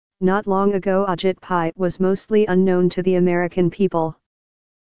Not long ago Ajit Pai was mostly unknown to the American people.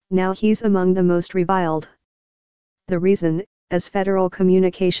 Now he's among the most reviled. The reason, as Federal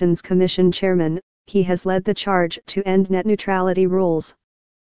Communications Commission Chairman, he has led the charge to end net neutrality rules.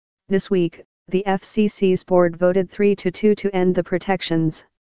 This week, the FCC's board voted 3-2 to end the protections.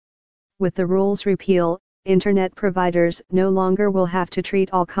 With the rules repeal, Internet providers no longer will have to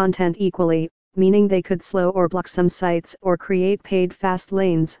treat all content equally, meaning they could slow or block some sites or create paid fast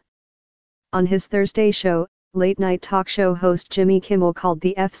lanes. On his Thursday show, late-night talk show host Jimmy Kimmel called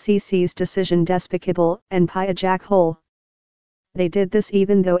the FCC's decision despicable and Pai a jackhole. They did this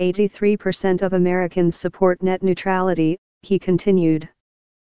even though 83% of Americans support net neutrality, he continued.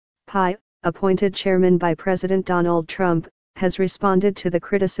 Pai, appointed chairman by President Donald Trump, has responded to the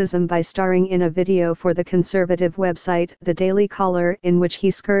criticism by starring in a video for the conservative website The Daily Caller in which he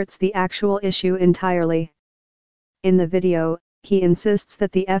skirts the actual issue entirely. In the video, he insists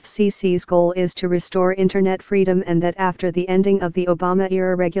that the FCC's goal is to restore internet freedom and that after the ending of the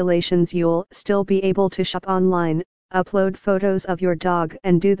Obama-era regulations you'll still be able to shop online, upload photos of your dog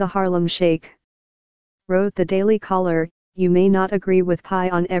and do the Harlem Shake. Wrote The Daily Caller, "You may not agree with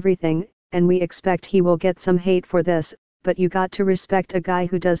Pai on everything, and we expect he will get some hate for this, but you got to respect a guy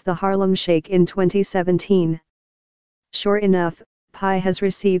who does the Harlem Shake in 2017. Sure enough, Pai has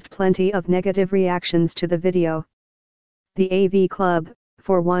received plenty of negative reactions to the video. The AV Club,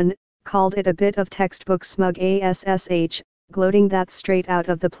 for one, called it a bit of textbook smug ASSH, gloating that's straight out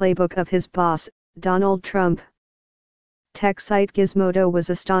of the playbook of his boss, Donald Trump. Tech site Gizmodo was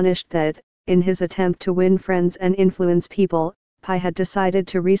astonished that, in his attempt to win friends and influence people, Pai had decided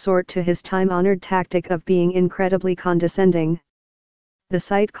to resort to his time-honored tactic of being incredibly condescending. The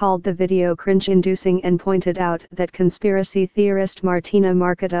site called the video cringe-inducing and pointed out that conspiracy theorist Martina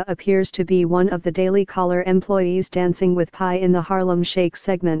Marketa appears to be one of the Daily Caller employees dancing with Pai in the Harlem Shake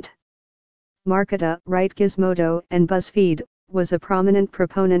segment. Marketa, write Gizmodo and BuzzFeed, was a prominent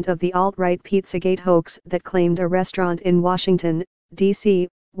proponent of the alt-right Pizzagate hoax that claimed a restaurant in Washington, D.C.,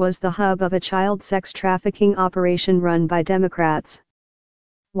 was the hub of a child sex trafficking operation run by Democrats.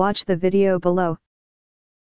 Watch the video below.